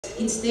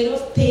instead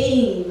of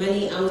paying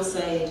money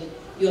outside,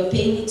 you are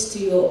paying it to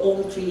your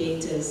own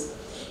creators.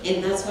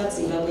 And that's what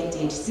Zimbabwe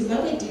did.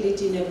 Zimbabwe did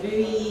it in a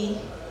very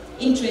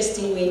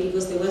interesting way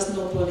because there was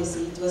no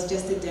policy. It was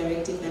just a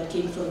directive that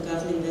came from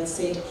government that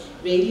said,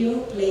 radio,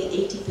 play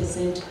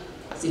 80%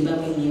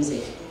 Zimbabwe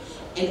music.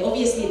 And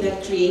obviously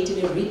that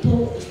created a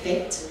ripple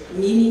effect,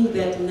 meaning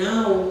that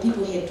now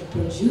people had to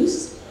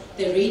produce,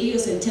 the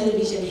radios and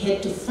television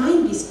had to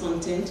find this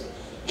content,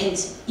 and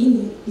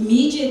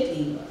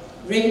immediately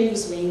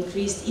revenues were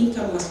increased,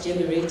 income was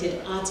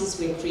generated, artists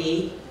were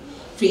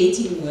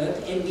creating work,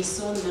 and we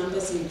saw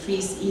numbers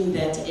increase in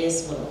that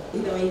as well.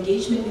 With our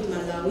engagement with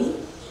Malawi,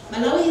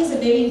 Malawi has a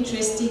very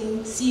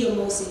interesting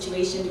CMO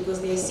situation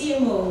because their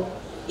CMO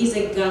is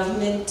a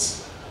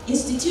government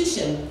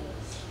institution,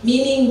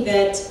 meaning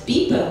that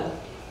BIPA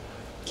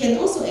can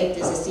also act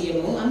as a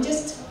CMO. I'm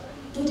just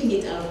putting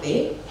it out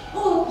there.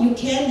 Or you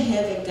can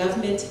have a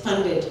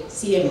government-funded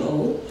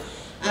CMO.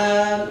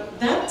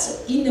 That,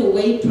 in a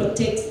way,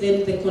 protects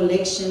them the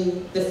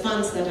collection, the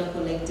funds that are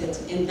collected,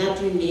 and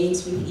that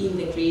remains within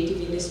the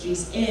creative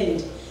industries,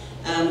 and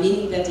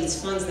meaning that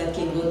it's funds that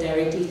can go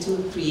directly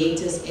to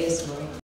creators as well.